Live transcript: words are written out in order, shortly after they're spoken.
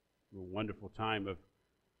A wonderful time of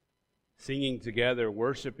singing together,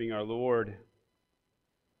 worshiping our Lord.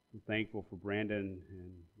 I'm thankful for Brandon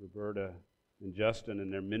and Roberta and Justin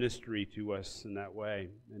and their ministry to us in that way,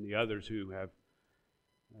 and the others who have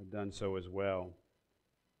done so as well.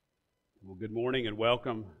 Well, good morning and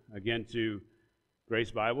welcome again to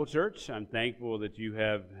Grace Bible Church. I'm thankful that you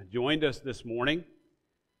have joined us this morning.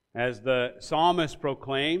 As the psalmist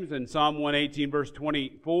proclaims in Psalm 118, verse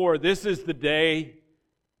 24, "This is the day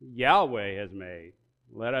Yahweh has made.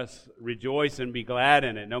 Let us rejoice and be glad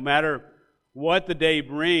in it." No matter what the day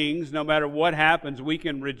brings, no matter what happens, we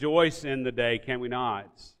can rejoice in the day, can we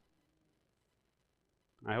not?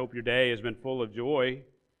 I hope your day has been full of joy,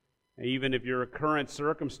 even if your current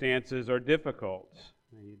circumstances are difficult.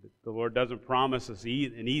 The Lord doesn't promise us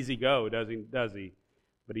an easy go, does He?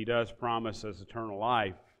 But He does promise us eternal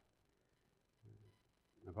life.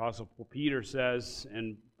 Apostle Peter says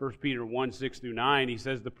in 1 Peter 1, 6-9, he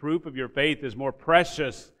says, "The proof of your faith is more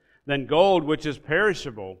precious than gold, which is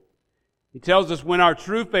perishable." He tells us when our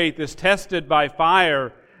true faith is tested by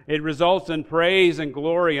fire, it results in praise and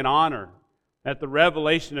glory and honor at the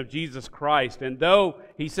revelation of Jesus Christ. And though,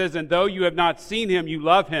 he says, "And though you have not seen Him, you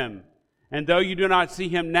love Him. And though you do not see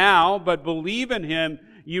Him now, but believe in Him,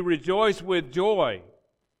 you rejoice with joy."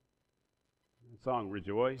 The song,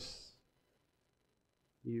 "Rejoice."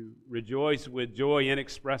 You rejoice with joy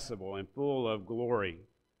inexpressible and full of glory.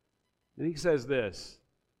 And he says this,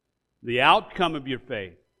 the outcome of your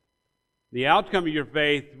faith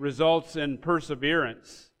results in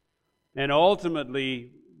perseverance and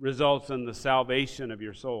ultimately results in the salvation of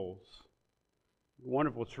your souls.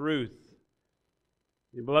 Wonderful truth.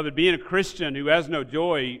 Beloved, being a Christian who has no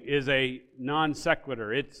joy is a non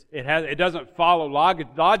sequitur. It doesn't follow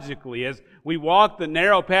logically. As we walk the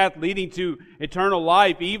narrow path leading to eternal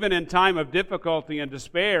life, even in time of difficulty and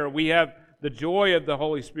despair, we have the joy of the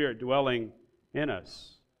Holy Spirit dwelling in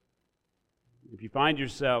us. If you find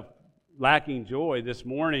yourself lacking joy this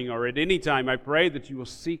morning or at any time, I pray that you will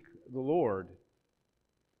seek the Lord.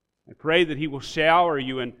 I pray that He will shower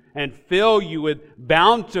you and fill you with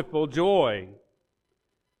bountiful joy.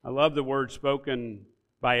 I love the word spoken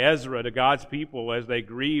by Ezra to God's people as they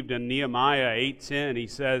grieved in Nehemiah 8:10. He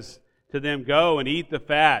says to them, "Go and eat the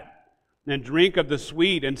fat and drink of the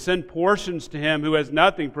sweet and send portions to him who has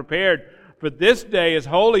nothing prepared, for this day is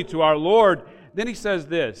holy to our Lord." Then he says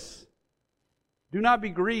this, "Do not be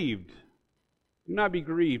grieved. Do not be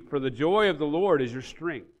grieved, for the joy of the Lord is your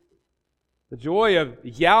strength." The joy of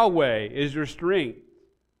Yahweh is your strength.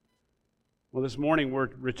 Well, this morning we're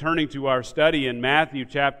returning to our study in Matthew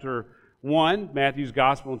chapter 1, Matthew's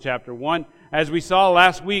Gospel in chapter 1. As we saw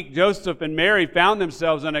last week, Joseph and Mary found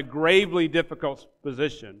themselves in a gravely difficult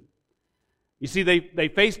position. You see, they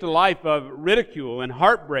faced a life of ridicule and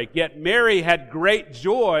heartbreak, yet Mary had great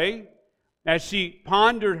joy as she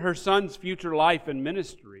pondered her son's future life and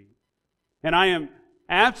ministry. And I am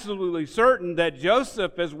absolutely certain that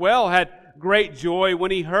Joseph as well had great joy when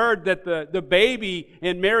he heard that the baby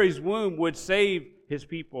in Mary's womb would save his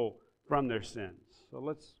people from their sins. So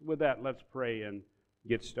let's pray and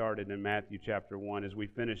get started in Matthew chapter 1 as we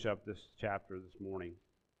finish up this chapter this morning.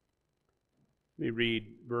 Let me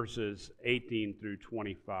read verses 18 through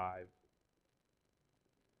 25.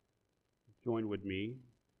 Join with me.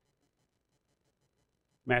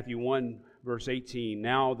 Matthew 1, verse 18.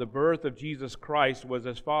 "Now the birth of Jesus Christ was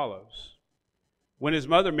as follows. When his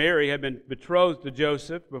mother Mary had been betrothed to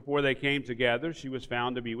Joseph, before they came together, she was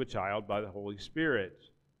found to be with child by the Holy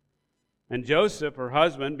Spirit. And Joseph, her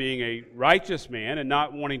husband, being a righteous man and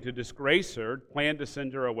not wanting to disgrace her, planned to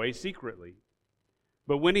send her away secretly.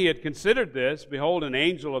 But when he had considered this, behold, an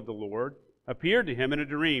angel of the Lord appeared to him in a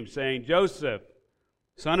dream, saying, 'Joseph,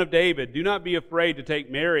 son of David, do not be afraid to take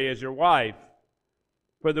Mary as your wife,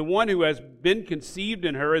 for the one who has been conceived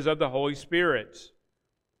in her is of the Holy Spirit.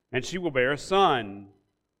 And she will bear a son,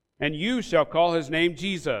 and you shall call his name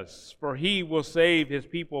Jesus, for he will save his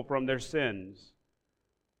people from their sins.'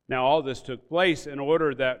 Now all this took place in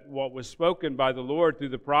order that what was spoken by the Lord through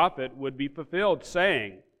the prophet would be fulfilled,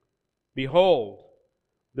 saying, 'Behold,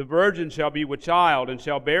 the virgin shall be with child, and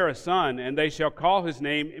shall bear a son, and they shall call his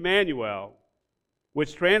name Emmanuel,'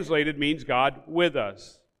 which translated means God with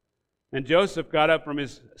us. And Joseph got up from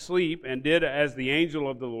his sleep and did as the angel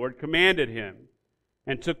of the Lord commanded him,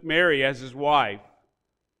 and took Mary as his wife,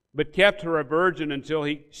 but kept her a virgin until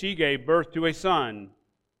she gave birth to a son,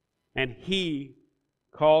 and he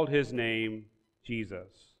called his name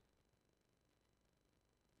Jesus."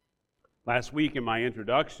 Last week in my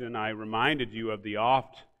introduction, I reminded you of the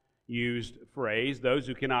oft-used phrase, "Those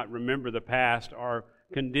who cannot remember the past are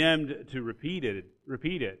condemned to repeat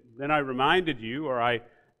it." Then I reminded you, or I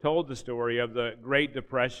told the story of the Great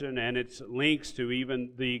Depression and its links to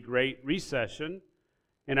even the Great Recession.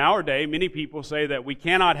 In our day, many people say that we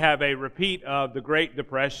cannot have a repeat of the Great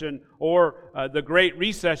Depression or the Great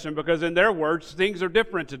Recession because, in their words, things are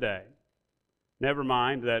different today. Never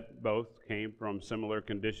mind that both came from similar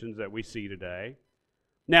conditions that we see today.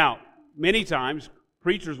 Now, many times,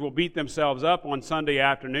 preachers will beat themselves up on Sunday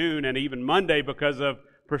afternoon and even Monday because of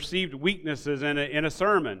perceived weaknesses in a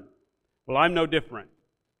sermon. Well, I'm no different.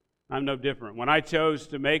 I'm no different. When I chose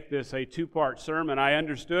to make this a two-part sermon, I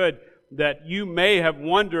understood that you may have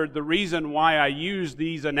wondered the reason why I use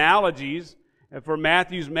these analogies for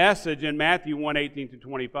Matthew's message in Matthew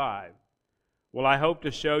 1:18-25. Well, I hope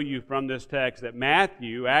to show you from this text that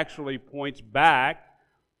Matthew actually points back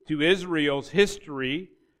to Israel's history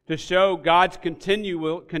to show God's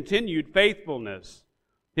continued faithfulness,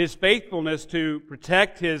 His faithfulness to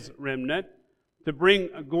protect His remnant, to bring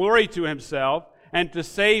glory to Himself, and to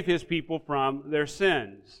save His people from their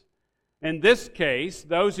sins. In this case,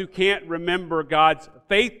 those who can't remember God's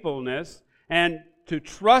faithfulness and to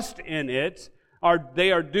trust in it,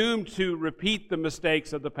 they are doomed to repeat the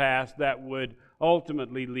mistakes of the past that would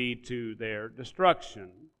ultimately lead to their destruction.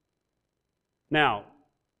 Now,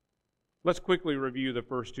 let's quickly review the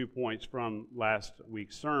first 2 points from last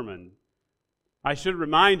week's sermon. I should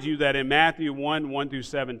remind you that in Matthew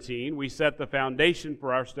 1:1-17, we set the foundation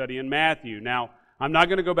for our study in Matthew. Now, I'm not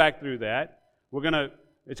going to go back through that.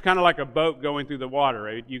 It's kind of like a boat going through the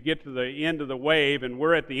water. You get to the end of the wave, and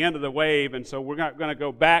we're at the end of the wave, and so we're not going to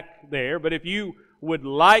go back there. But if you would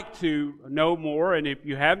like to know more, and if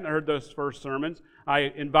you haven't heard those first sermons, I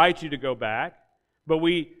invite you to go back. But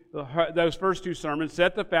those first 2 sermons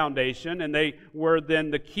set the foundation, and they were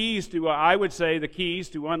then the keys to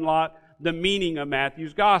unlock the meaning of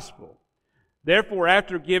Matthew's gospel. Therefore,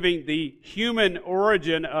 after giving the human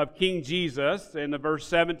origin of King Jesus in the verse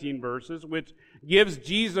 17 verses, which gives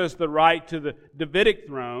Jesus the right to the Davidic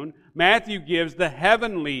throne, Matthew gives the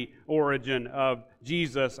heavenly origin of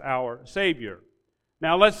Jesus, our Savior.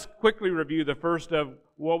 Now, let's quickly review the first of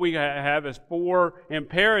what we have as 4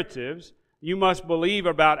 imperatives you must believe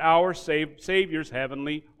about our Savior's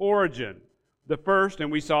heavenly origin. The first,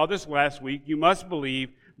 and we saw this last week, you must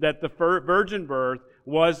believe that the virgin birth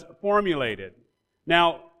was formulated.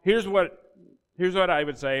 Now, here's what I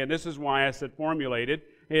would say, and this is why I said formulated.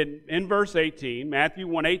 In verse 18, Matthew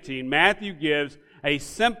 1:18, Matthew gives a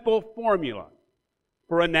simple formula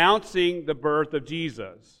for announcing the birth of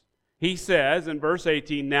Jesus. He says in verse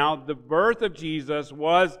 18, now the birth of Jesus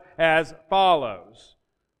was as follows.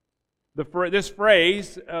 This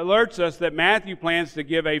phrase alerts us that Matthew plans to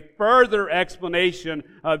give a further explanation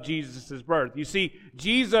of Jesus' birth. You see,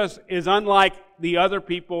 Jesus is unlike the other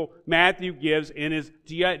people Matthew gives in his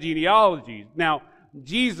genealogies. Now,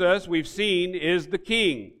 Jesus, we've seen, is the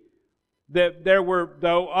king. There were,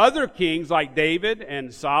 though, other kings like David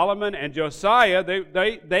and Solomon and Josiah,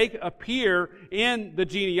 they appear in the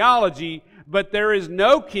genealogy, but there is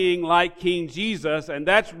no king like King Jesus, and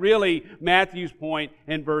that's really Matthew's point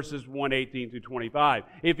in verses 1:18-25.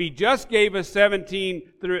 If he just gave us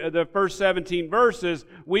 17 through the first 17 verses,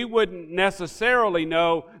 we wouldn't necessarily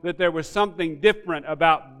know that there was something different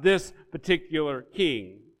about this particular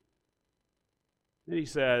king. And he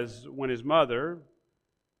says, when his mother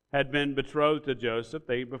had been betrothed to Joseph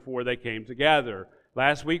before they came together.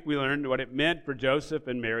 Last week we learned what it meant for Joseph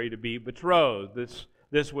and Mary to be betrothed.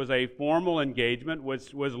 This was a formal engagement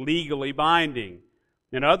which was legally binding.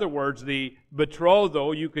 In other words, the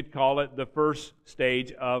betrothal, you could call it the first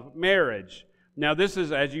stage of marriage. Now this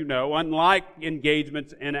is, as you know, unlike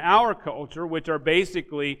engagements in our culture, which are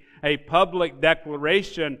basically a public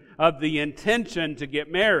declaration of the intention to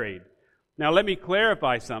get married. Now let me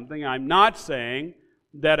clarify something. I'm not saying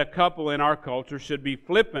that a couple in our culture should be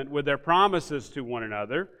flippant with their promises to one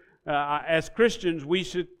another. As Christians, we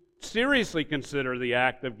should seriously consider the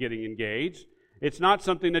act of getting engaged. It's not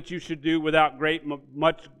something that you should do without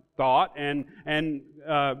much thought and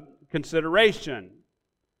consideration.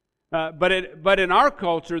 But in our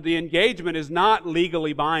culture, the engagement is not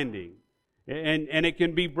legally binding. And it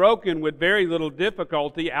can be broken with very little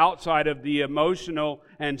difficulty outside of the emotional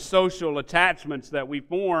and social attachments that we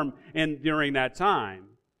form during that time.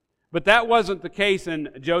 But that wasn't the case in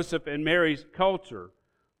Joseph and Mary's culture.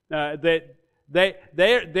 Their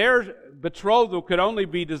betrothal could only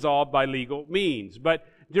be dissolved by legal means. But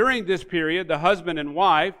during this period, the husband and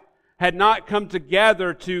wife had not come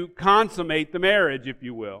together to consummate the marriage, if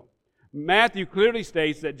you will. Matthew clearly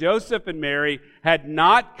states that Joseph and Mary had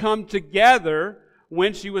not come together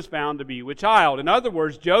when she was found to be with child. In other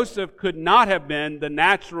words, Joseph could not have been the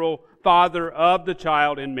natural father of the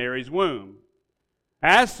child in Mary's womb.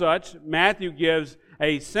 As such, Matthew gives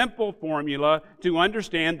a simple formula to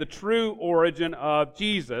understand the true origin of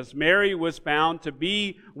Jesus. Mary was found to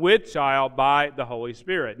be with child by the Holy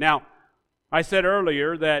Spirit. Now, I said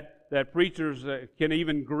earlier that preachers can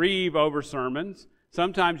even grieve over sermons.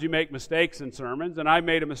 Sometimes you make mistakes in sermons, and I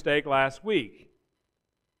made a mistake last week.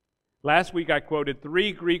 Last week I quoted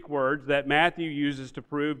 3 Greek words that Matthew uses to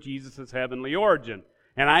prove Jesus' heavenly origin.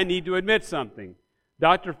 And I need to admit something.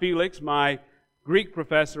 Dr. Felix, my Greek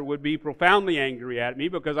professor, would be profoundly angry at me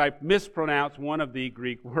because I mispronounced one of the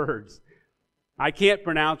Greek words. I can't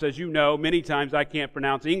pronounce, as you know, many times I can't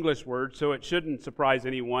pronounce English words, so it shouldn't surprise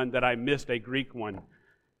anyone that I missed a Greek one.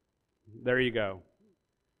 There you go.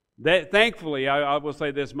 Thankfully, I will say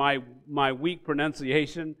this, my weak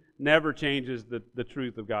pronunciation never changes the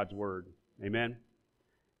truth of God's Word. Amen?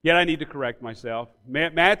 Yet I need to correct myself.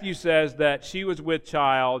 Matthew says that she was with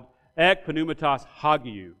child, ek pneumatos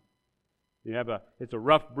hagiou. It's a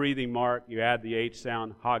rough breathing mark. You add the H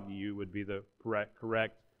sound, hagiou would be the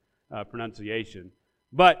correct pronunciation.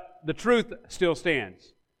 But the truth still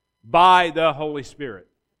stands. By the Holy Spirit.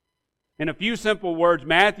 In a few simple words,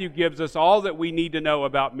 Matthew gives us all that we need to know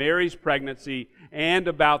about Mary's pregnancy and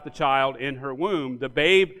about the child in her womb. The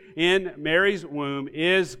babe in Mary's womb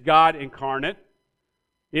is God incarnate,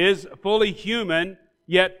 is fully human,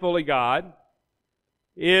 yet fully God,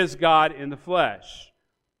 is God in the flesh.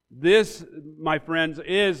 This, my friends,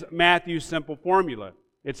 is Matthew's simple formula.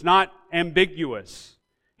 It's not ambiguous.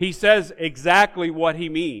 He says exactly what he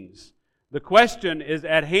means. The question is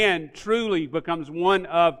at hand truly becomes one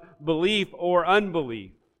of belief or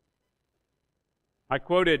unbelief. I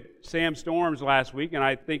quoted Sam Storms last week, and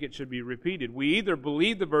I think it should be repeated. We either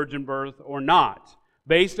believe the virgin birth or not,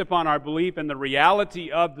 based upon our belief in the reality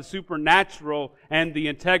of the supernatural and the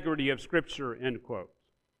integrity of Scripture, end quote.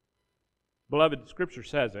 Beloved, Scripture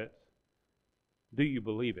says it. Do you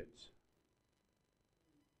believe it?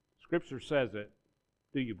 Scripture says it.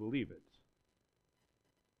 Do you believe it?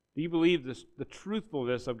 Do you believe the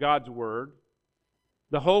truthfulness of God's Word?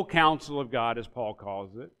 The whole counsel of God, as Paul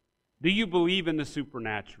calls it. Do you believe in the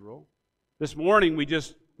supernatural? This morning we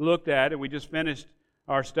just looked at it. We just finished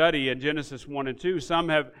our study in Genesis 1 and 2. Some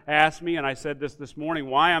have asked me, and I said this morning,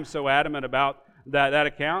 why I'm so adamant about that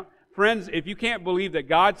account. Friends, if you can't believe that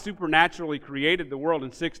God supernaturally created the world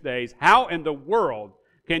in 6 days, how in the world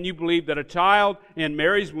can you believe that a child in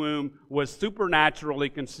Mary's womb was supernaturally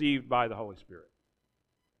conceived by the Holy Spirit?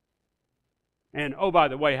 And, oh, by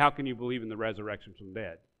the way, how can you believe in the resurrection from the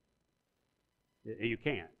dead? You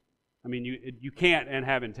can't. I mean, you can't and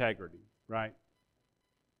have integrity, right?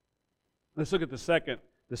 Let's look at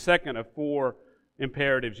the second of 4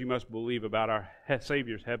 imperatives you must believe about our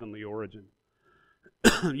Savior's heavenly origin.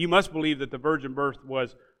 You must believe that the virgin birth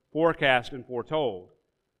was forecast and foretold.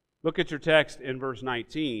 Look at your text in verse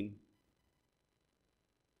 19. It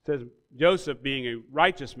says, Joseph, being a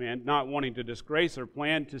righteous man, not wanting to disgrace her,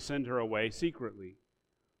 planned to send her away secretly.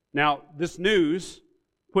 Now, this news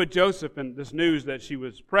that she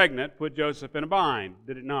was pregnant put Joseph in a bind,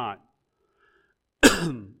 did it not?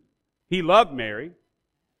 He loved Mary,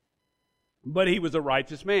 but he was a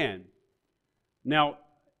righteous man. Now,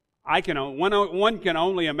 one can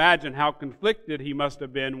only imagine how conflicted he must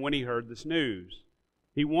have been when he heard this news.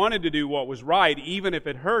 He wanted to do what was right, even if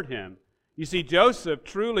it hurt him. You see, Joseph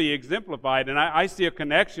truly exemplified, and I see a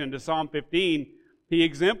connection to Psalm 15. He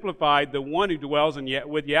exemplified the one who dwells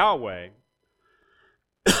with Yahweh.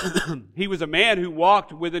 He was a man who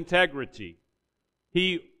walked with integrity.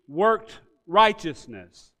 He worked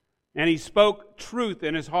righteousness, and he spoke truth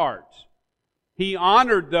in his heart. He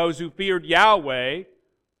honored those who feared Yahweh,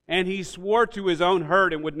 and he swore to his own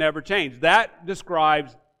hurt and would never change. That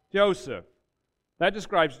describes Joseph.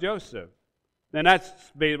 And that's,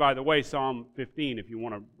 by the way, Psalm 15, if you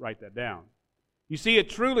want to write that down. You see, it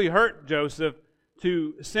truly hurt Joseph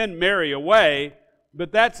to send Mary away,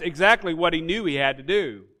 but that's exactly what he knew he had to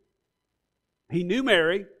do. He knew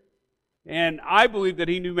Mary, and I believe that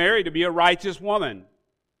he knew Mary to be a righteous woman.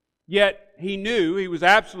 Yet he was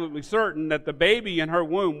absolutely certain that the baby in her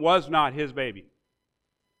womb was not his baby.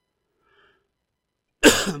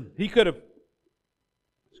 He could have,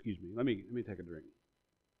 let me take a drink.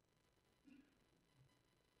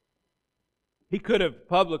 He could have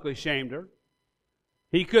publicly shamed her.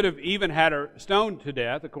 He could have even had her stoned to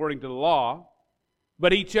death, according to the law.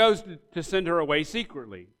 But he chose to send her away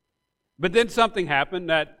secretly. But then something happened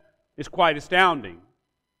that is quite astounding.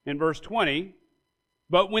 In verse 20,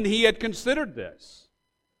 but when he had considered this,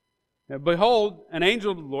 behold, an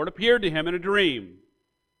angel of the Lord appeared to him in a dream.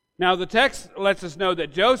 Now the text lets us know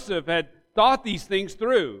that Joseph had thought these things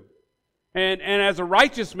through. And as a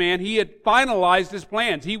righteous man, he had finalized his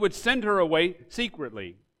plans. He would send her away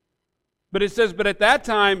secretly. But it says, but at that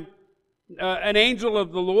time, an angel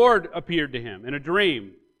of the Lord appeared to him in a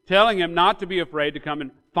dream, telling him not to be afraid to come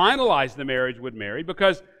and finalize the marriage with Mary,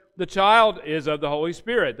 because the child is of the Holy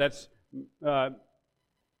Spirit. That's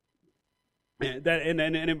and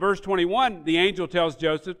in verse 21, the angel tells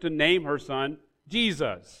Joseph to name her son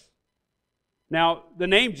Jesus. Now, the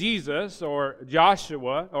name Jesus, or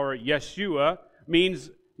Joshua, or Yeshua, means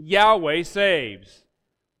Yahweh saves.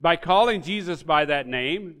 By calling Jesus by that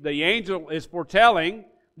name, the angel is foretelling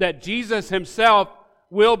that Jesus himself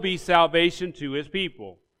will be salvation to his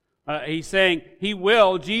people. He's saying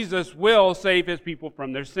Jesus will save his people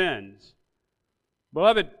from their sins.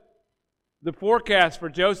 Beloved, the forecast for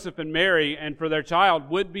Joseph and Mary and for their child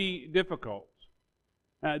would be difficult.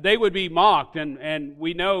 They would be mocked, and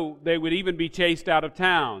we know they would even be chased out of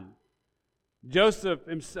town.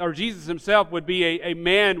 Jesus himself would be a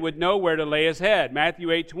man with nowhere to lay his head. Matthew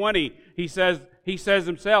 8:20, he says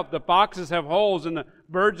himself, the foxes have holes and the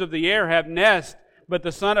birds of the air have nests, but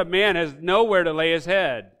the Son of Man has nowhere to lay his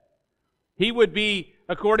head. He would be,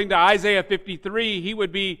 according to Isaiah 53, he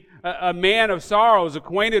would be a man of sorrows,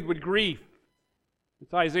 acquainted with grief.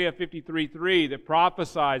 It's Isaiah 53:3 that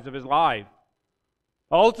prophesies of his life.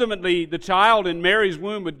 Ultimately, the child in Mary's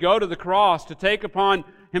womb would go to the cross to take upon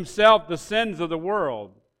himself the sins of the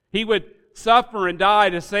world. He would suffer and die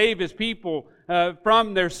to save his people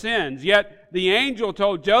from their sins. Yet the angel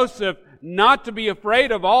told Joseph not to be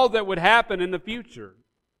afraid of all that would happen in the future.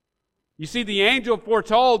 You see, the angel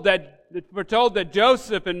foretold that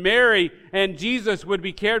Joseph and Mary and Jesus would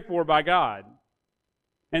be cared for by God,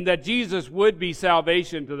 and that Jesus would be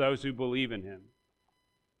salvation to those who believe in him.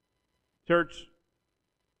 Church,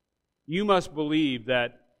 you must believe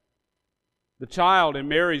that the child in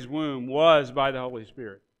Mary's womb was by the Holy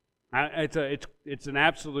Spirit. It's an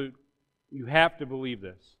absolute, you have to believe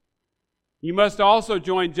this. You must also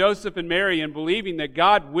join Joseph and Mary in believing that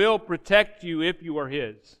God will protect you if you are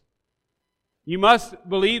his. You must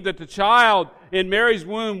believe that the child in Mary's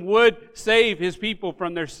womb would save his people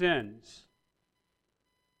from their sins.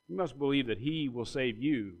 You must believe that he will save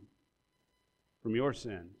you from your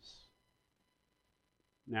sins.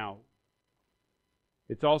 Now,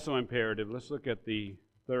 it's also imperative. Let's look at the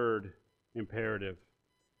third imperative.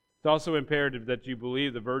 It's also imperative that you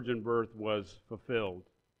believe the virgin birth was fulfilled.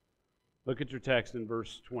 Look at your text in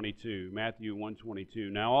verse 22, Matthew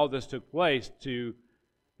 1:22. Now all this took place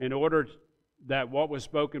in order that what was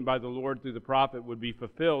spoken by the Lord through the prophet would be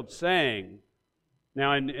fulfilled, saying.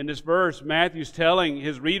 Now in this verse, Matthew's telling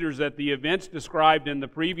his readers that the events described in the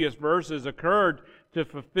previous verses occurred to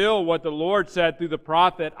fulfill what the Lord said through the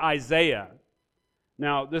prophet Isaiah.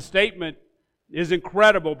 Now, this statement is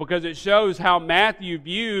incredible because it shows how Matthew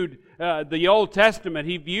viewed the Old Testament.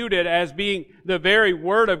 He viewed it as being the very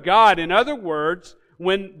Word of God. In other words,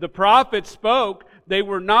 when the prophets spoke, they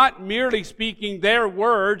were not merely speaking their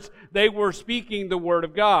words, they were speaking the Word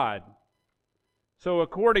of God. So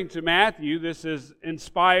according to Matthew, this is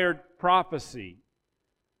inspired prophecy.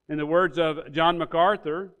 In the words of John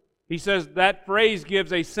MacArthur, he says that phrase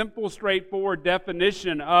gives a simple, straightforward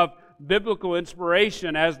definition of biblical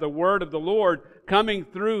inspiration as the word of the Lord coming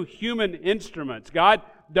through human instruments. God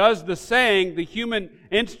does the saying, the human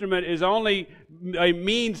instrument is only a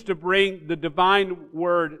means to bring the divine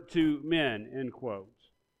word to men, end quote.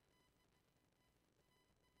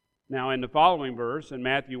 Now in the following verse, in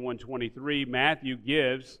Matthew 1:23, Matthew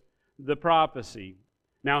gives the prophecy.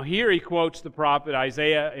 Now here he quotes the prophet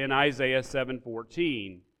Isaiah in Isaiah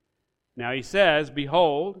 7:14. Now he says,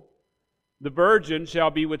 "Behold, the virgin shall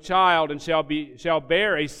be with child and shall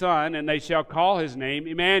bear a son, and they shall call his name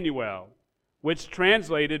Emmanuel," which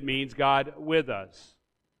translated means God with us.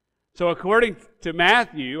 So according to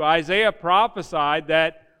Matthew, Isaiah prophesied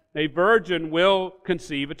that a virgin will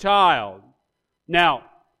conceive a child. Now,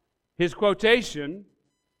 his quotation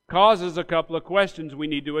causes a couple of questions we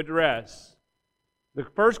need to address. The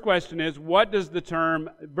first question is, what does the term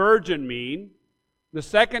virgin mean? The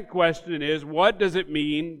second question is, what does it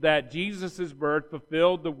mean that Jesus' birth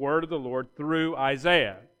fulfilled the word of the Lord through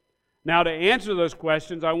Isaiah? Now, to answer those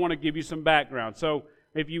questions, I want to give you some background. So,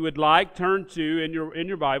 if you would like, turn to, in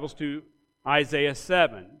your Bibles, to Isaiah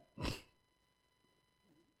 7.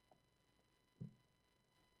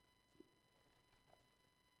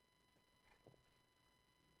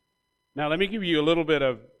 Now, let me give you a little bit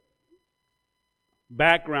of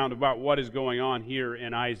background about what is going on here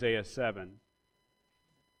in Isaiah 7.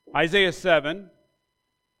 Isaiah 7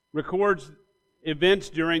 records events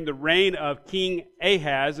during the reign of King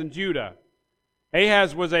Ahaz in Judah.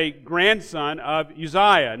 Ahaz was a grandson of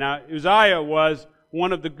Uzziah. Now, Uzziah was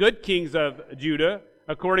one of the good kings of Judah,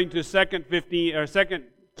 according to 2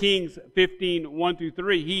 Kings 15, 1 through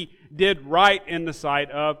 3. He did right in the sight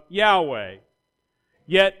of Yahweh.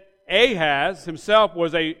 Yet Ahaz himself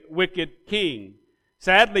was a wicked king.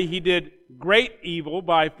 Sadly, he did great evil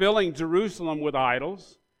by filling Jerusalem with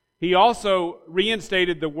idols. He also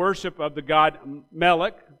reinstated the worship of the god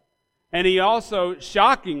Melech, and he also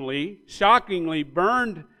shockingly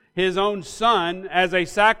burned his own son as a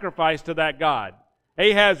sacrifice to that god.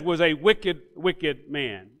 Ahaz was a wicked, wicked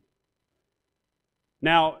man.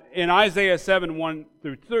 Now, in Isaiah 7, 1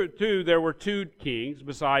 through 2, there were two kings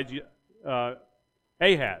besides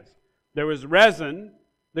Ahaz. There was Rezin,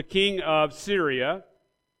 the king of Syria,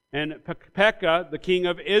 and Pekah, the king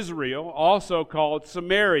of Israel, also called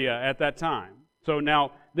Samaria at that time. So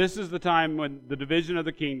now, this is the time when the division of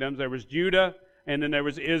the kingdoms, there was Judah, and then there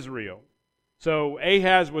was Israel. So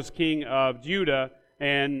Ahaz was king of Judah,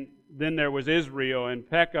 and then there was Israel, and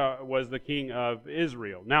Pekah was the king of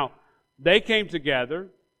Israel. Now, they came together,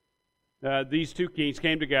 these two kings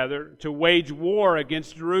came together to wage war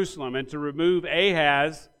against Jerusalem and to remove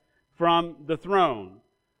Ahaz from the throne.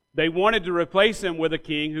 They wanted to replace him with a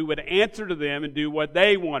king who would answer to them and do what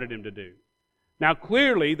they wanted him to do. Now,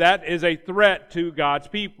 clearly, that is a threat to God's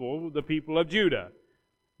people, the people of Judah.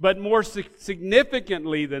 But more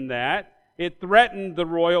significantly than that, it threatened the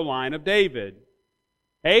royal line of David.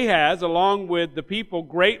 Ahaz, along with the people,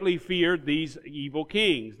 greatly feared these evil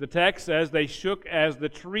kings. The text says they shook as the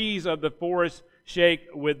trees of the forest shake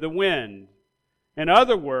with the wind. In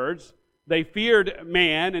other words, they feared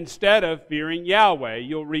man instead of fearing Yahweh.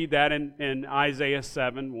 You'll read that in Isaiah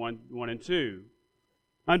 7, 1 and 2.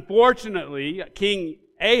 Unfortunately, King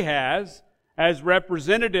Ahaz, as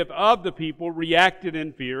representative of the people, reacted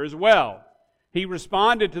in fear as well. He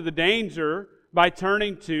responded to the danger by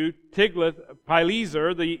turning to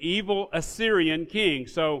Tiglath-Pileser, the evil Assyrian king.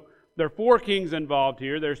 So there are four kings involved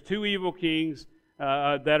here. There's two evil kings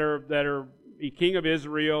that are king of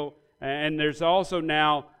Israel, and there's also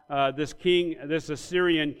now this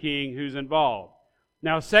Assyrian king who's involved.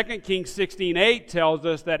 Now 2 Kings 16:8 tells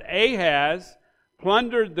us that Ahaz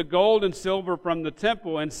plundered the gold and silver from the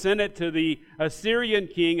temple and sent it to the Assyrian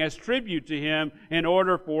king as tribute to him in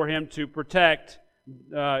order for him to protect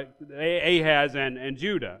Ahaz and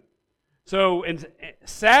Judah. So,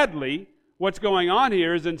 sadly, what's going on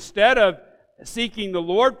here is instead of seeking the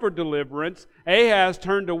Lord for deliverance, Ahaz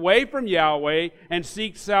turned away from Yahweh and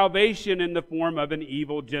seeks salvation in the form of an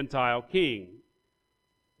evil Gentile king.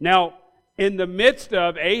 Now, in the midst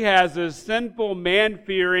of Ahaz's sinful,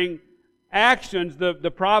 man-fearing actions,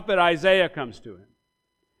 the prophet Isaiah comes to him.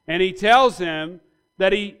 And he tells him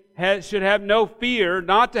that he should have no fear,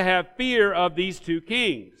 not to have fear of these two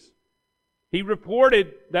kings. He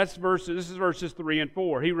reported, this is verses 3 and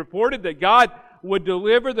 4. He reported that God would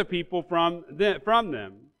deliver the people from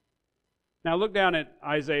them. Now look down at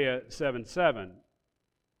Isaiah 7:7.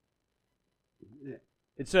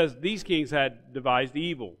 It says, these kings had devised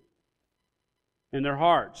evil in their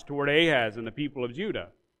hearts toward Ahaz and the people of Judah.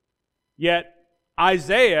 Yet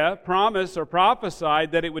Isaiah promised or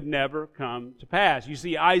prophesied that it would never come to pass. You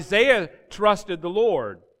see, Isaiah trusted the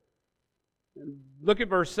Lord. Look at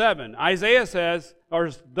verse 7. Isaiah says,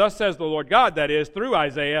 or thus says the Lord God, that is, through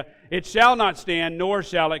Isaiah, it shall not stand, nor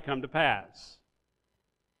shall it come to pass.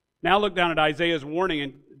 Now look down at Isaiah's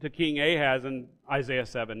warning to King Ahaz in Isaiah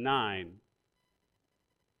 7:9.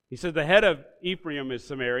 He says, the head of Ephraim is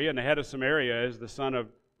Samaria, and the head of Samaria is the son of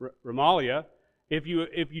Remaliah. If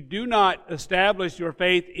you do not establish your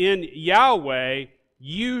faith in Yahweh,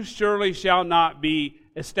 you surely shall not be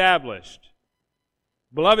established.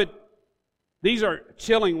 Beloved, these are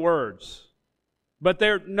chilling words, but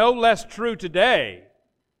they're no less true today.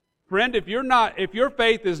 Friend, if your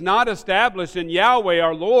faith is not established in Yahweh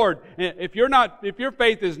our Lord, if your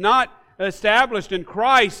faith is not established in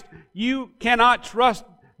Christ, you cannot trust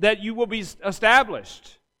that you will be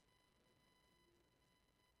established.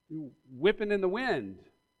 Whipping in the wind.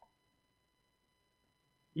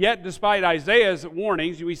 Yet, despite Isaiah's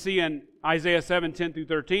warnings, we see in Isaiah 7:10 through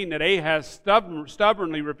 13 that Ahaz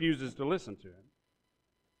stubbornly refuses to listen to him.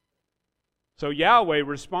 So Yahweh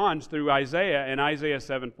responds through Isaiah in Isaiah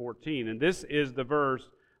 7:14, and this is the verse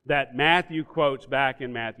that Matthew quotes back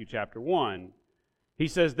in Matthew chapter 1. He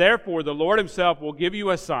says, therefore the Lord himself will give you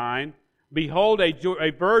a sign. Behold, a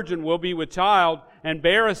virgin will be with child and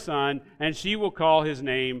bear a son, and she will call his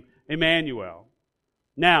name Emmanuel.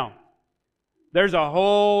 Now, there's a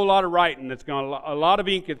whole lot of writing a lot of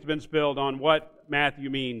ink that's been spilled on what Matthew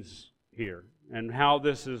means here and how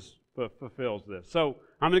this is fulfills this. So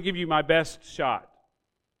I'm going to give you my best shot.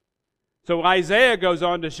 So Isaiah goes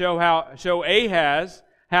on to show Ahaz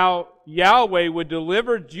how Yahweh would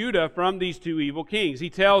deliver Judah from these two evil kings. He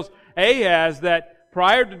tells Ahaz that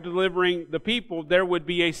prior to delivering the people, there would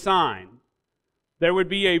be a sign. There would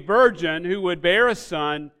be a virgin who would bear a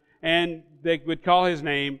son, and they would call his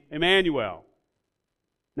name Emmanuel.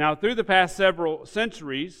 Now, through the past several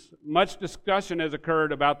centuries, much discussion has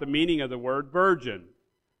occurred about the meaning of the word virgin.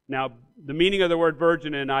 Now, the meaning of the word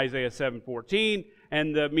virgin in Isaiah 7:14,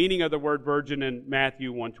 and the meaning of the word virgin in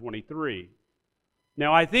Matthew 1:23.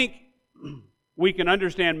 Now, I think we can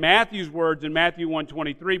understand Matthew's words in Matthew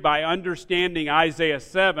 1:23 by understanding Isaiah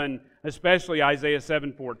 7, especially Isaiah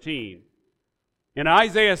 7:14. In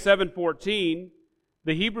Isaiah 7:14,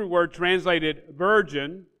 the Hebrew word translated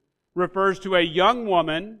virgin refers to a young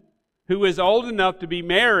woman who is old enough to be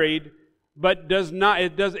married, but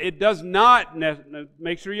it does not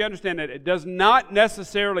make sure you understand that it does not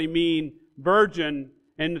necessarily mean virgin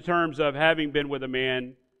in the terms of having been with a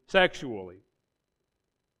man sexually.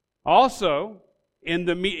 Also, in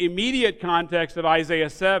the immediate context of Isaiah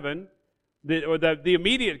 7, the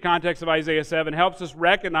immediate context of Isaiah 7 helps us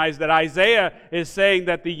recognize that Isaiah is saying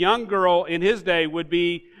that the young girl in his day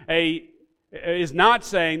is not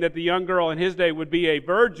saying that the young girl in his day would be a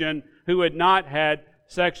virgin who had not had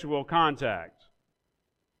sexual contact.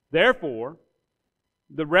 Therefore,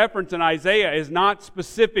 the reference in Isaiah is not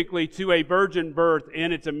specifically to a virgin birth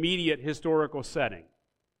in its immediate historical setting.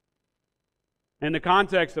 And the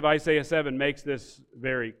context of Isaiah 7 makes this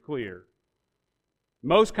very clear.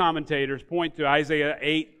 Most commentators point to Isaiah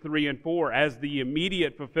 8:3 and 4 as the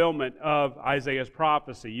immediate fulfillment of Isaiah's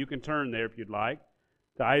prophecy. You can turn there if you'd like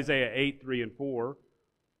to Isaiah 8:3 and 4.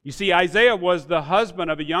 You see, Isaiah was the husband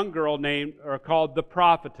of a young girl called the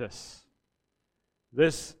prophetess.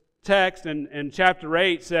 This text in chapter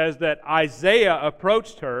 8 says that Isaiah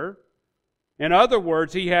approached her. In other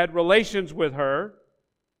words, he had relations with her.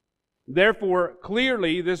 Therefore,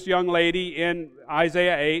 clearly, this young lady in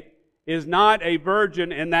Isaiah 8 is not a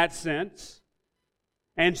virgin in that sense.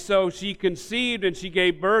 And so she conceived and she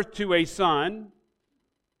gave birth to a son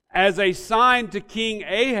as a sign to King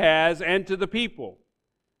Ahaz and to the people.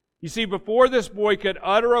 You see, before this boy could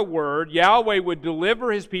utter a word, Yahweh would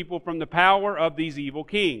deliver his people from the power of these evil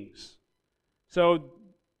kings. So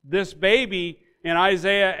this baby in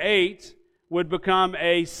Isaiah 8 would become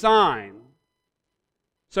a sign.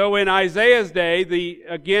 So in Isaiah's day,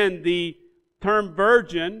 the term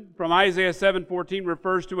virgin from Isaiah 7:14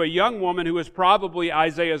 refers to a young woman who was probably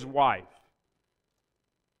Isaiah's wife.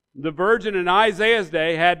 The virgin in Isaiah's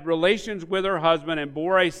day had relations with her husband and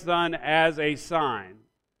bore a son as a sign.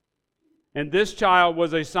 And this child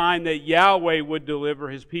was a sign that Yahweh would deliver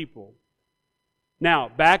his people. Now,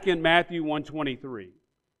 back in Matthew 1:23,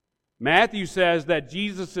 Matthew says that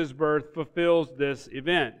Jesus' birth fulfills this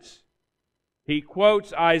event. He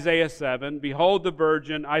quotes Isaiah 7, "Behold the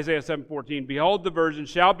virgin," Isaiah 7:14, "Behold the virgin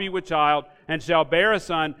shall be with child, and shall bear a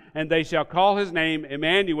son, and they shall call his name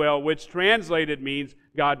Emmanuel," which translated means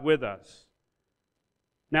God with us.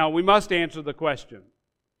 Now, we must answer the question.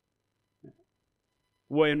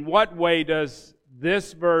 Well, in what way does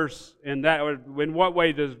this verse, in what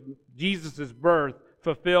way does Jesus' birth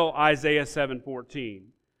fulfill Isaiah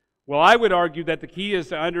 7:14? Well, I would argue that the key is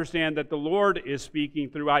to understand that the Lord is speaking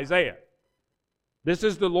through Isaiah. This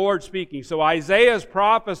is the Lord speaking. So Isaiah's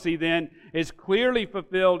prophecy then is clearly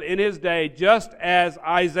fulfilled in his day, just as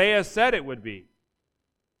Isaiah said it would be.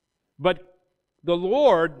 But the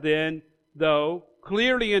Lord then, though,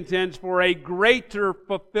 clearly intends for a greater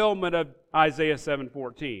fulfillment of Isaiah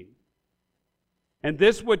 7:14. And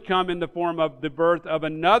this would come in the form of the birth of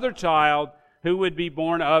another child who would be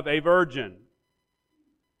born of a virgin.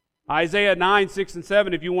 Isaiah 9, 6, and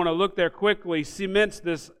 7, if you want to look there quickly, cements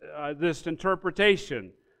this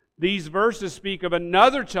interpretation. These verses speak of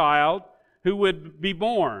another child who would be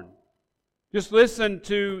born. Just listen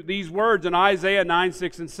to these words in Isaiah 9,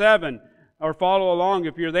 6, and 7, or follow along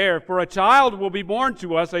if you're there. "For a child will be born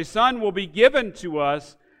to us, a son will be given to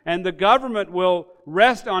us, and the government will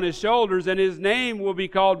rest on his shoulders, and his name will be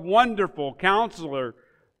called Wonderful, Counselor,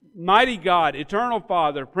 Mighty God, Eternal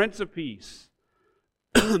Father, Prince of Peace.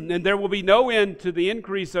 And there will be no end to the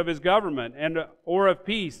increase of his government or of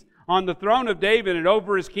peace on the throne of David and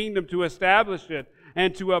over his kingdom, to establish it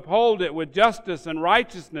and to uphold it with justice and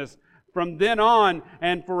righteousness from then on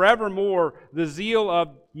and forevermore. The zeal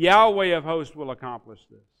of Yahweh of hosts will accomplish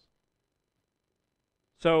this."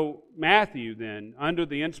 So Matthew then, under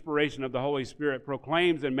the inspiration of the Holy Spirit,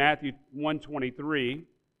 proclaims in Matthew 1:23,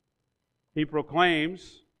 he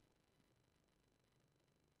proclaims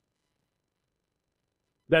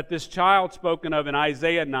that this child spoken of in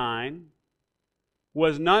Isaiah 9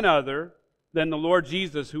 was none other than the Lord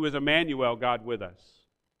Jesus, who is Emmanuel, God with us.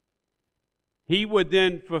 He would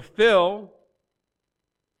then fulfill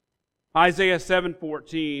Isaiah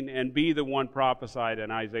 7:14 and be the one prophesied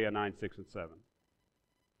in Isaiah 9, 6, and 7.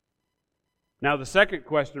 Now, the second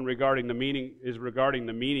question regarding the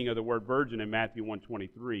meaning of the word virgin in Matthew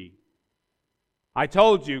 1:23. I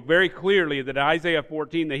told you very clearly that in Isaiah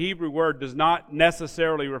 14, the Hebrew word does not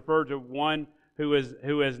necessarily refer to one who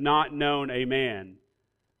is not known a man.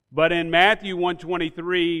 But in Matthew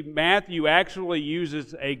 1:23, Matthew actually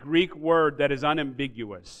uses a Greek word that is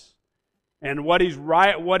unambiguous. And what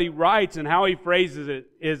he writes and how he phrases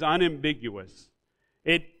it is unambiguous.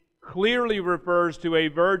 It clearly refers to a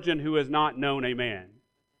virgin who has not known a man.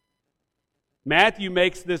 Matthew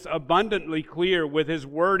makes this abundantly clear with his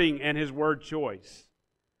wording and his word choice.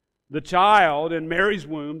 The child in Mary's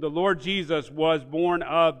womb, the Lord Jesus, was born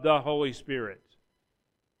of the Holy Spirit.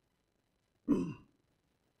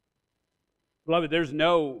 Beloved, there's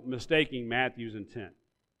no mistaking Matthew's intent.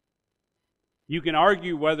 You can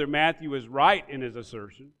argue whether Matthew is right in his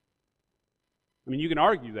assertion. I mean, you can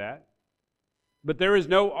argue that. But there is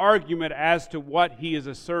no argument as to what he is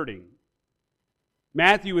asserting.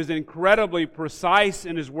 Matthew is incredibly precise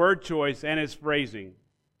in his word choice and his phrasing.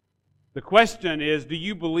 The question is, do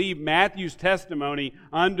you believe Matthew's testimony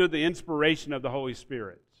under the inspiration of the Holy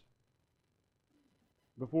Spirit?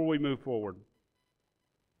 Before we move forward,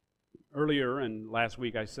 earlier and last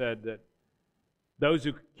week I said that those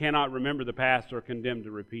who cannot remember the past are condemned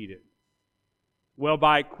to repeat it. Well,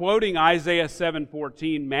 by quoting Isaiah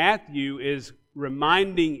 7:14, Matthew is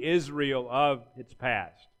reminding Israel of its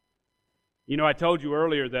past. You know, I told you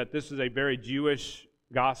earlier that this is a very Jewish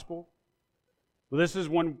gospel. Well, this is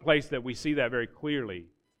one place that we see that very clearly.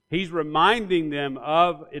 He's reminding them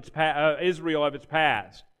of Israel of its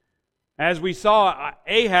past. As we saw,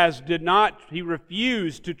 Ahaz he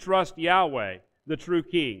refused to trust Yahweh, the true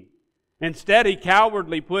king. Instead, he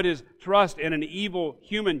cowardly put his trust in an evil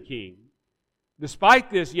human king.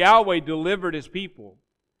 Despite this, Yahweh delivered his people.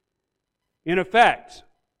 In effect,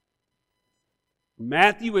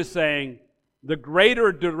 Matthew is saying the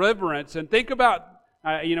greater deliverance, and think about,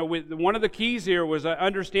 one of the keys here was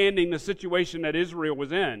understanding the situation that Israel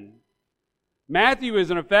was in. Matthew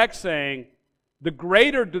is in effect saying the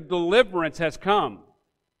greater deliverance has come.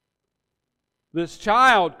 This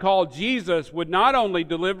child called Jesus would not only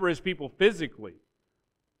deliver his people physically.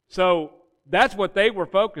 So that's what they were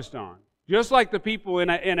focused on. Just like the people in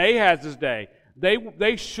Ahaz's day.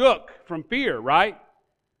 They shook from fear, right?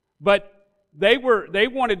 But they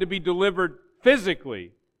wanted to be delivered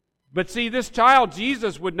physically. But see, this child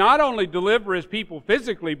Jesus would not only deliver his people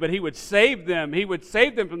physically, but he would save them. He would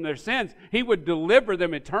save them from their sins. He would deliver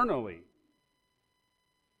them eternally.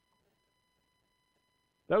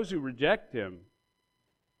 Those who reject him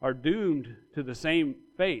are doomed to the same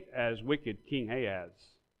fate as wicked King Ahaz.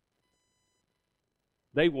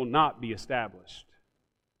 They will not be established.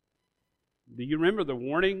 Do you remember the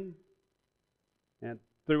warning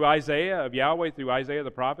through Isaiah of Yahweh, through Isaiah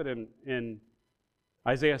the prophet in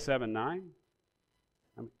Isaiah 7:9?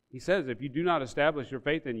 He says, if you do not establish your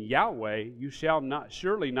faith in Yahweh, you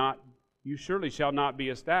surely shall not be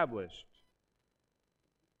established.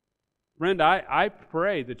 Friend, I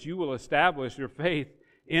pray that you will establish your faith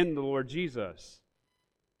in the Lord Jesus.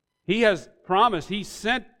 He has promised, He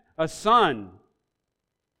sent a Son.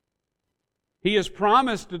 He has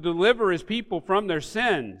promised to deliver His people from their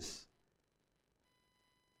sins.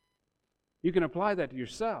 You can apply that to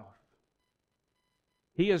yourself.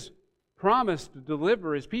 He has promised to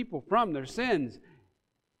deliver His people from their sins.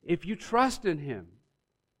 If you trust in Him,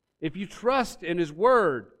 if you trust in His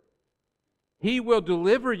Word, He will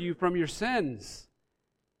deliver you from your sins.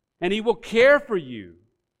 And He will care for you.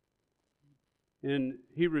 In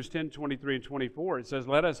Hebrews 10:23 and 24, it says,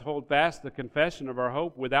 let us hold fast the confession of our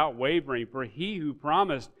hope without wavering, for He who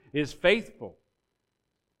promised is faithful.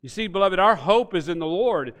 You see, beloved, our hope is in the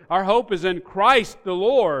Lord. Our hope is in Christ the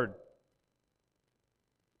Lord.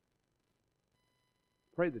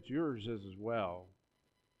 Pray that yours is as well.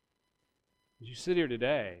 As you sit here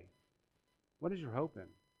today, what is your hope in?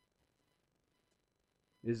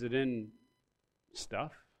 Is it in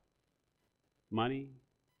stuff? Money?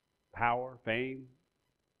 Power? Fame?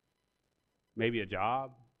 Maybe a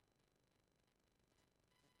job?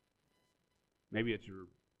 Maybe it's your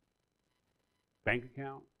bank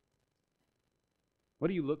account? What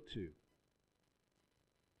do you look to?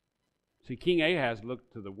 See, King Ahaz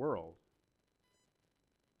looked to the world.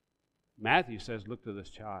 Matthew says, look to this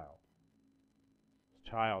child.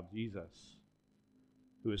 This child, Jesus,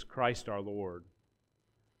 who is Christ our Lord.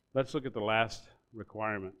 Let's look at the last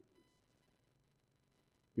requirement.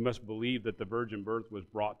 You must believe that the virgin birth was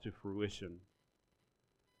brought to fruition.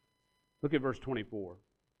 Look at verse 24.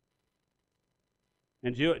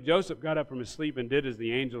 And Joseph got up from his sleep and did as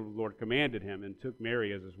the angel of the Lord commanded him and took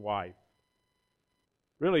Mary as his wife.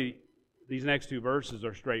 Really, these next two verses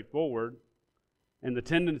are straightforward, and the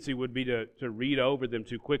tendency would be to read over them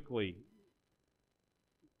too quickly.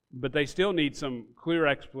 But they still need some clear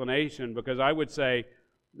explanation, because I would say,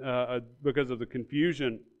 because of the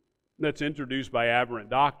confusion that's introduced by aberrant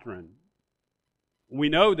doctrine. We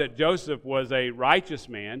know that Joseph was a righteous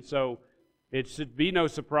man, so it should be no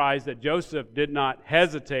surprise that Joseph did not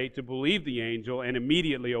hesitate to believe the angel and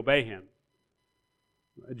immediately obey him.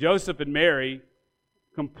 Joseph and Mary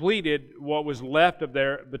completed what was left of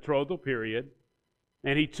their betrothal period,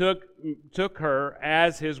 and he took her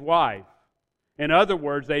as his wife. In other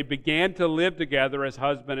words, they began to live together as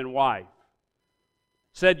husband and wife.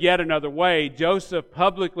 Said yet another way, Joseph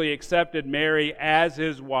publicly accepted Mary as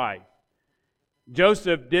his wife.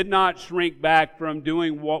 Joseph did not shrink back from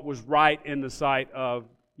doing what was right in the sight of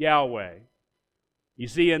Yahweh. You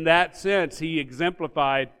see, in that sense, he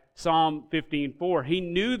exemplified Psalm 15:4. He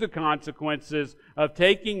knew the consequences of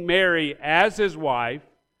taking Mary as his wife,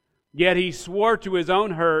 yet he swore to his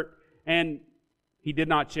own hurt, and he did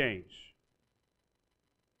not change.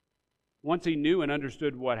 Once he knew and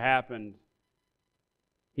understood what happened,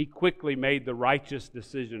 he quickly made the righteous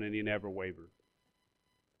decision, and he never wavered.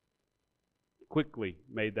 Quickly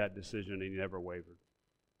made that decision, and he never wavered.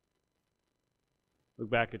 Look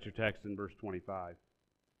back at your text in verse 25.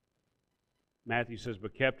 Matthew says,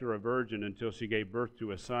 "But kept her a virgin until she gave birth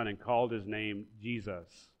to a son and called his name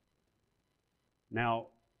Jesus." Now,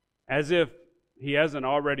 as if he hasn't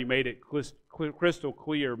already made it crystal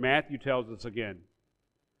clear, Matthew tells us again,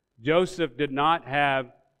 Joseph did not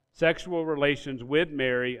have sexual relations with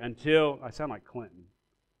Mary until, I sound like Clinton.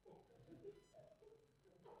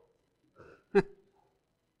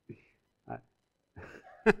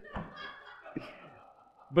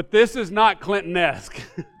 But this is not Clinton-esque.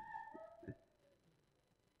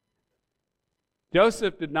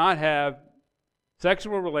 Joseph did not have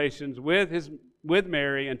sexual relations with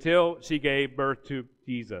Mary until she gave birth to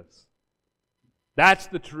Jesus. That's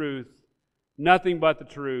the truth, nothing but the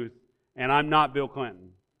truth, and I'm not Bill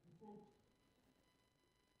Clinton.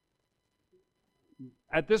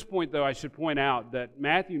 At this point, though, I should point out that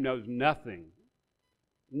Matthew knows nothing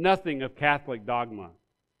of Catholic dogma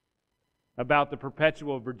about the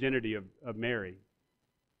perpetual virginity of Mary.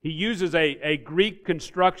 He uses a Greek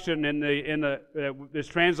construction that's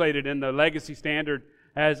translated in the Legacy Standard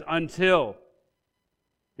as until.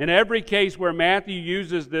 In every case where Matthew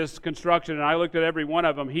uses this construction, and I looked at every one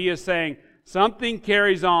of them, he is saying something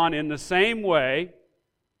carries on in the same way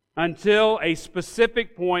until a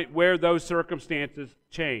specific point where those circumstances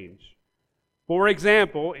change. For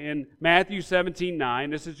example, in Matthew 17:9,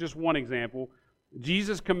 this is just one example,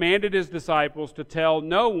 Jesus commanded his disciples to tell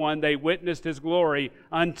no one they witnessed his glory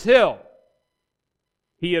until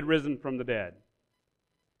he had risen from the dead.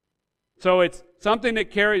 So it's something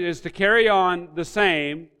that is to carry on the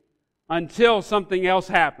same until something else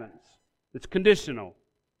happens. It's conditional.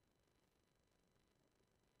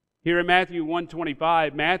 Here in Matthew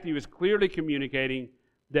 1:25, Matthew is clearly communicating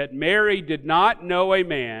that Mary did not know a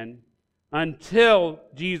man until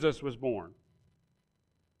Jesus was born.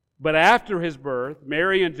 But after his birth,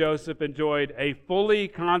 Mary and Joseph enjoyed a fully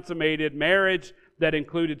consummated marriage that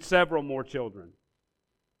included several more children.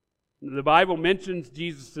 The Bible mentions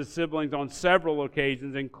Jesus' siblings on several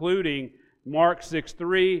occasions, including Mark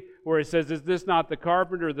 6:3, where it says, "Is this not the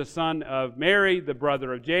carpenter, the son of Mary, the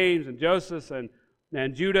brother of James and Joseph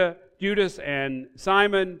and Judas and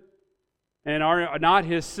Simon, and are not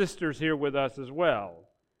his sisters here with us as well?"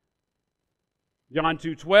 John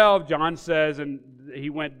 2:12, John says, and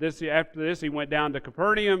after this he went down to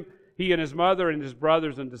Capernaum, he and his mother and his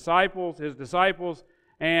brothers and his disciples,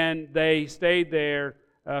 and they stayed there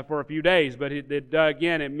for a few days. But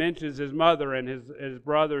again, it mentions his mother and his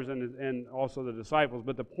brothers and also the disciples.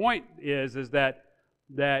 But the point is that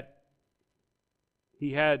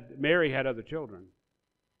Mary had other children.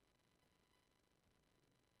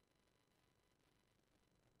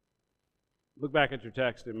 Look back at your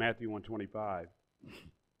text in Matthew 1:25.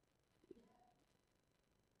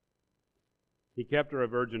 He kept her a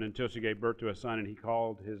virgin until she gave birth to a son, and he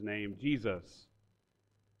called his name Jesus.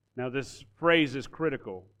 Now this phrase is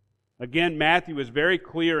critical. Again, Matthew is very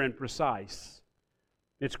clear and precise.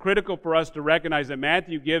 It's critical for us to recognize that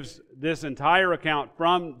Matthew gives this entire account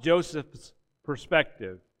from Joseph's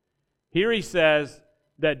perspective. Here he says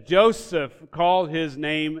that Joseph called his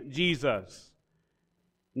name Jesus.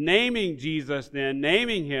 Naming Jesus then,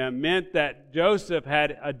 naming him, meant that Joseph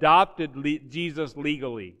had adopted Jesus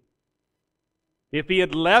legally. If he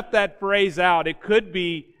had left that phrase out, it could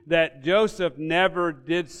be that Joseph never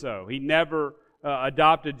did so. He never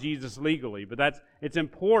adopted Jesus legally. But it's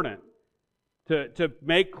important to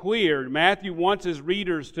make clear. Matthew wants his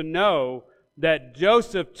readers to know that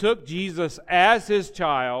Joseph took Jesus as his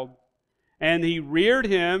child, and he reared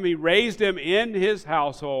him, he raised him in his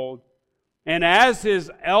household, and as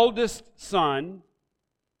his eldest son,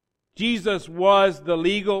 Jesus was the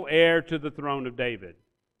legal heir to the throne of David.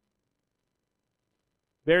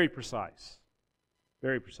 Very precise.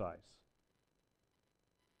 Very precise.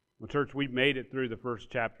 Well, church, we've made it through the first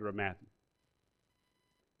chapter of Matthew.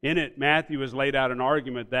 In it, Matthew has laid out an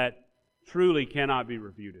argument that truly cannot be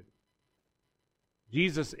refuted.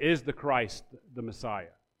 Jesus is the Christ, the Messiah.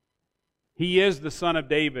 He is the son of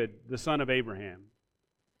David, the son of Abraham.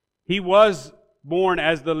 He was born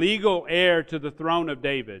as the legal heir to the throne of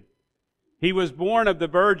David. He was born of the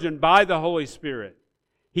Virgin by the Holy Spirit.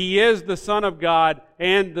 He is the Son of God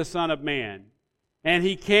and the Son of Man. And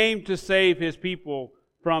He came to save His people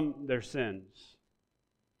from their sins.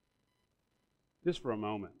 Just for a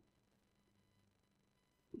moment,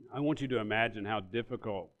 I want you to imagine how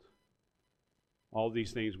difficult all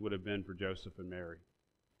these things would have been for Joseph and Mary.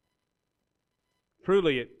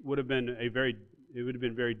 Truly, it would have been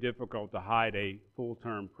very difficult to hide a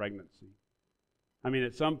full-term pregnancy. I mean,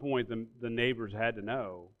 at some point, the neighbors had to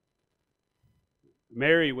know.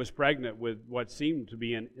 Mary was pregnant with what seemed to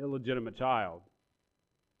be an illegitimate child.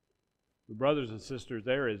 The brothers and sisters,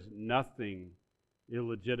 there is nothing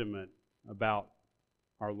illegitimate about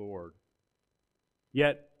our Lord.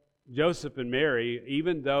 Yet, Joseph and Mary,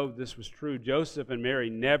 even though this was true, Joseph and Mary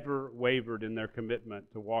never wavered in their commitment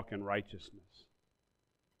to walk in righteousness.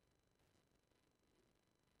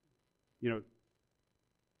 You know,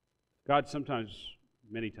 God sometimes,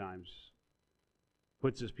 many times,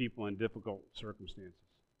 puts His people in difficult circumstances.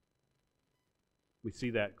 We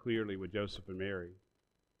see that clearly with Joseph and Mary.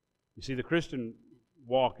 You see, the Christian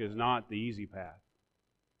walk is not the easy path.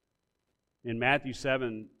 In Matthew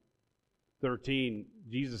 7:13,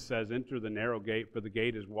 Jesus says, "Enter the narrow gate, for the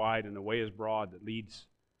gate is wide and the way is broad that leads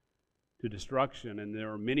to destruction, and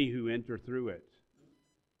there are many who enter through it."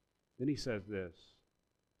 Then He says this,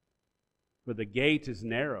 "For the gate is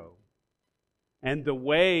narrow, and the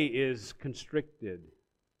way is constricted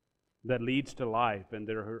that leads to life, and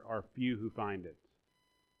there are few who find it."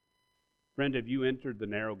 Friend, have you entered the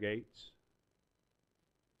narrow gates?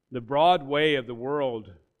 The broad way of the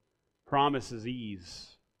world promises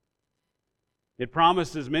ease. It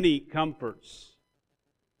promises many comforts.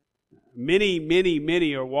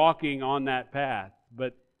 Many are walking on that path.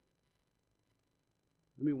 But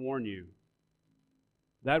let me warn you,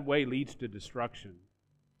 that way leads to destruction.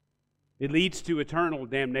 It leads to eternal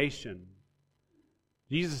damnation.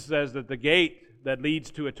 Jesus says that the gate that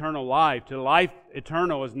leads to eternal life, to life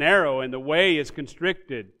eternal, is narrow and the way is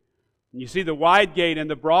constricted. And you see, the wide gate and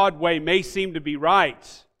the broad way may seem to be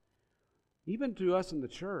right, even to us in the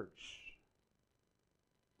church.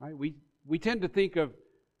 Right? We tend to think of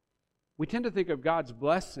God's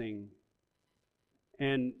blessing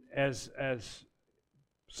and as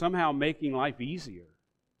somehow making life easier.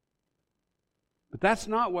 But that's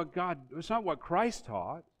not what Christ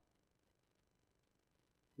taught.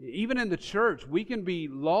 Even in the church, we can be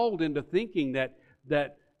lulled into thinking that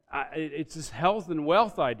it's this health and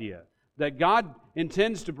wealth idea. That God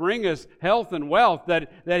intends to bring us health and wealth. That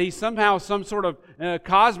He's somehow some sort of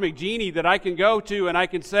cosmic genie that I can go to and I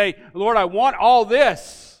can say, "Lord, I want all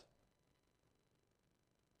this."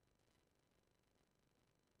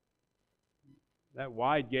 That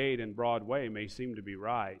wide gate and broad way may seem to be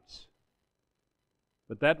right.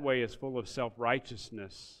 But that way is full of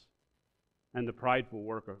self-righteousness and the prideful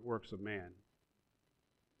works of man.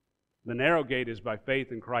 The narrow gate is by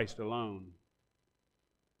faith in Christ alone.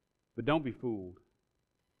 But don't be fooled.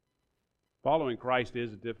 Following Christ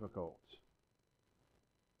is difficult.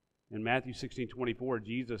 In Matthew 16:24,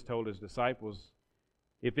 Jesus told His disciples,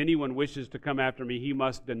 "If anyone wishes to come after me, he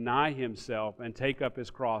must deny himself and take up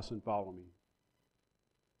his cross and follow me."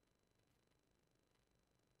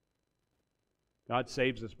 God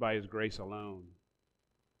saves us by His grace alone.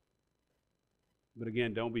 But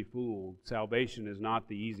again, don't be fooled. Salvation is not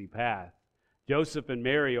the easy path. Joseph and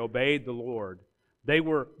Mary obeyed the Lord. They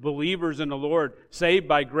were believers in the Lord, saved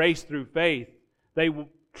by grace through faith. They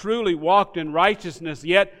truly walked in righteousness,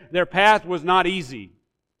 yet their path was not easy.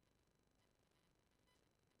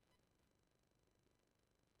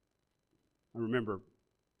 I remember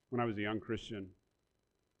when I was a young Christian,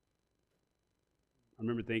 I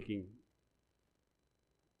remember thinking,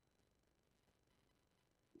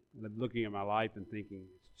 looking at my life and thinking,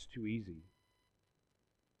 it's too easy.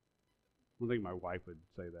 I don't think my wife would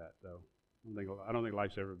say that, though. I don't think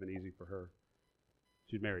life's ever been easy for her.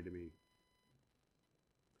 She's married to me.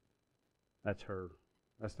 That's her.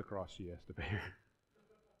 That's the cross she has to bear.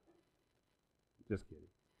 Just kidding.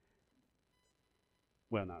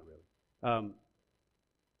 Well, not really.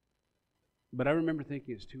 But I remember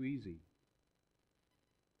thinking it's too easy.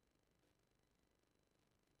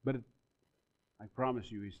 But I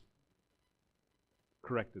promise you, He's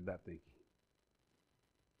corrected that thinking.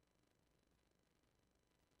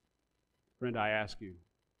 Friend, I ask you,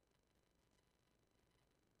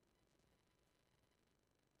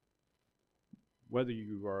 whether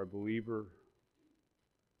you are a believer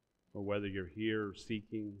or whether you're here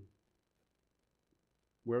seeking,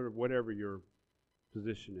 whatever your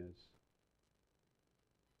position is,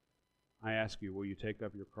 I ask you, will you take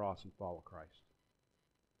up your cross and follow Christ?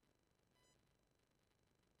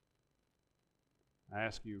 I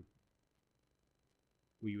ask you,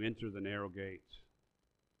 will you enter the narrow gates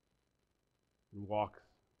and walk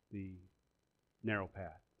the narrow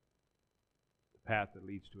path, the path that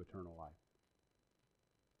leads to eternal life?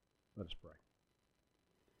 Let us pray.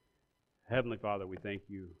 Heavenly Father, we thank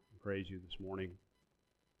you and praise you this morning.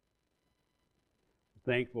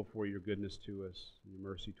 We're thankful for your goodness to us and your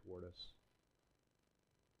mercy toward us.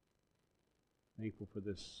 Thankful for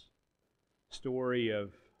this story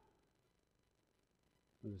of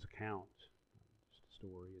this account. It's a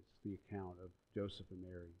story, it's the account of Joseph and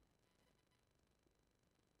Mary.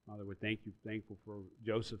 Father, we thankful for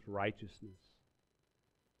Joseph's righteousness,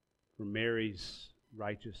 for Mary's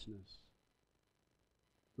righteousness.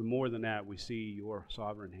 But more than that, we see your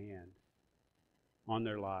sovereign hand on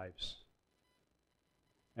their lives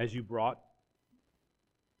as you brought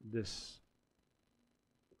this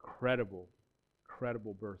incredible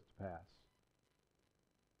birth to pass.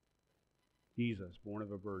 Jesus, born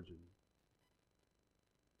of a virgin,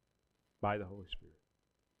 by the Holy Spirit.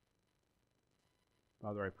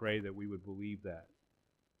 Father, I pray that we would believe that.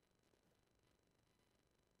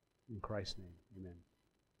 In Christ's name, amen.